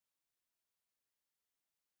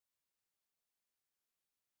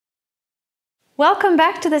Welcome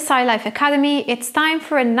back to the Scilife Academy. It's time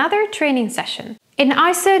for another training session. In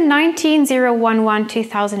ISO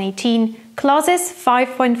 19011-2018, clauses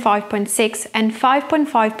 5.5.6 and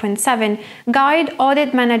 5.5.7 guide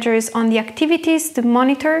audit managers on the activities to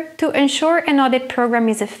monitor to ensure an audit program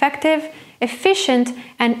is effective, efficient,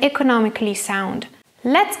 and economically sound.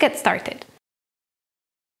 Let's get started.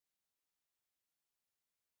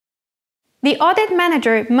 The audit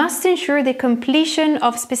manager must ensure the completion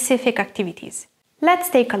of specific activities.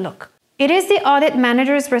 Let's take a look. It is the audit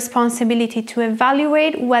manager's responsibility to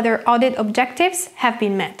evaluate whether audit objectives have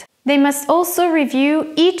been met. They must also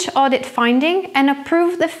review each audit finding and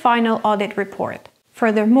approve the final audit report.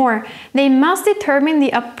 Furthermore, they must determine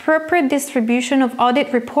the appropriate distribution of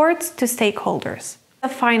audit reports to stakeholders. The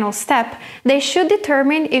final step, they should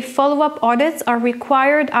determine if follow-up audits are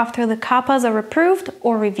required after the CAPAs are approved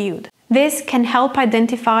or reviewed. This can help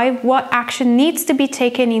identify what action needs to be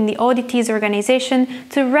taken in the auditee's organization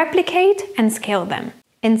to replicate and scale them.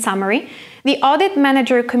 In summary, the audit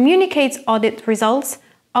manager communicates audit results,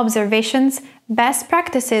 observations, best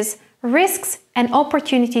practices, risks, and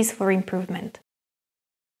opportunities for improvement.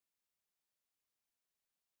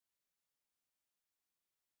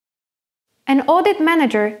 An audit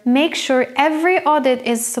manager makes sure every audit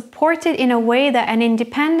is supported in a way that an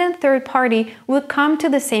independent third party will come to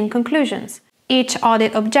the same conclusions. Each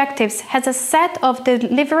audit objectives has a set of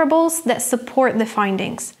deliverables that support the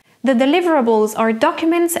findings. The deliverables are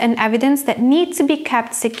documents and evidence that need to be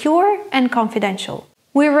kept secure and confidential.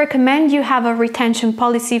 We recommend you have a retention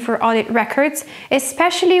policy for audit records,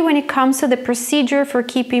 especially when it comes to the procedure for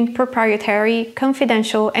keeping proprietary,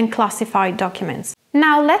 confidential, and classified documents.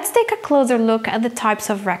 Now let's take a closer look at the types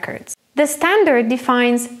of records. The standard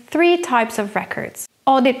defines 3 types of records: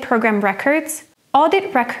 audit program records,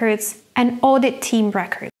 audit records, and audit team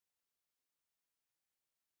records.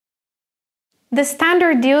 The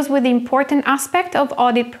standard deals with the important aspect of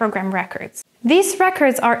audit program records. These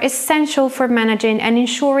records are essential for managing and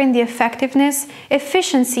ensuring the effectiveness,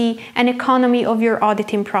 efficiency, and economy of your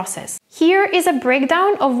auditing process. Here is a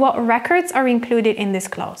breakdown of what records are included in this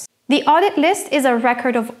clause. The audit list is a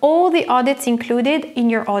record of all the audits included in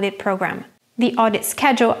your audit program. The audit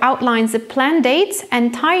schedule outlines the planned dates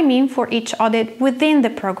and timing for each audit within the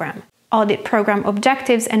program. Audit program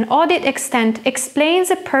objectives and audit extent explains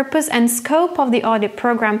the purpose and scope of the audit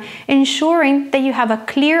program, ensuring that you have a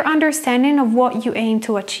clear understanding of what you aim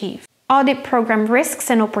to achieve. Audit program risks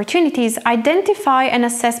and opportunities identify and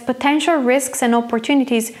assess potential risks and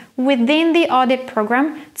opportunities within the audit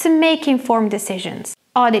program to make informed decisions.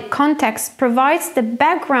 Audit context provides the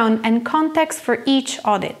background and context for each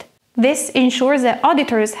audit. This ensures that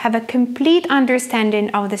auditors have a complete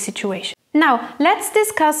understanding of the situation. Now, let's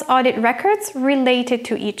discuss audit records related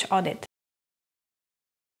to each audit.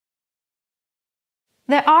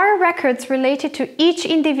 There are records related to each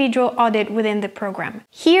individual audit within the program.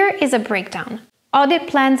 Here is a breakdown. Audit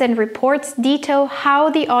plans and reports detail how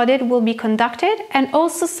the audit will be conducted and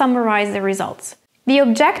also summarize the results. The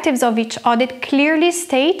objectives of each audit clearly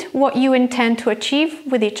state what you intend to achieve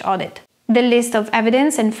with each audit. The list of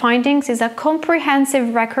evidence and findings is a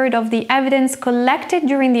comprehensive record of the evidence collected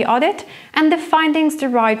during the audit and the findings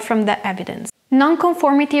derived from that evidence.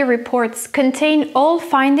 Non-conformity reports contain all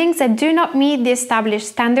findings that do not meet the established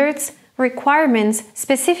standards, requirements,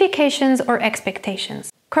 specifications, or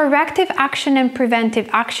expectations. Corrective action and preventive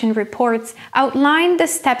action reports outline the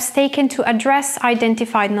steps taken to address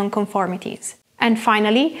identified non-conformities. And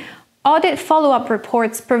finally, audit follow-up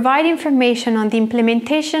reports provide information on the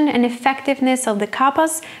implementation and effectiveness of the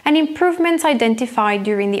CAPAs and improvements identified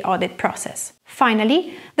during the audit process.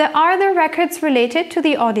 Finally, there are the records related to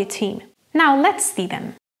the audit team. Now let's see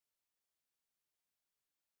them.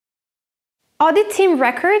 Audit team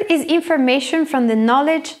record is information from the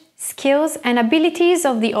knowledge, skills, and abilities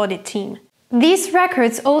of the audit team. These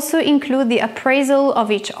records also include the appraisal of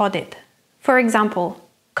each audit. For example,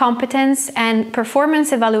 competence and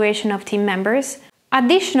performance evaluation of team members.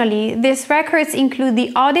 Additionally, these records include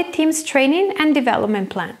the audit team's training and development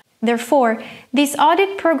plan. Therefore, these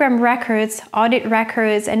audit program records,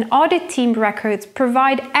 and audit team records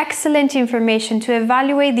provide excellent information to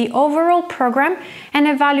evaluate the overall program and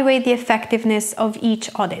evaluate the effectiveness of each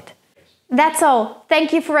audit. That's all.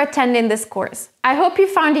 Thank you for attending this course. I hope you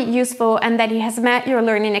found it useful and that it has met your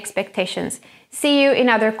learning expectations. See you in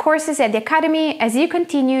other courses at the Academy as you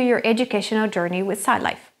continue your educational journey with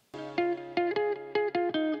Scilife.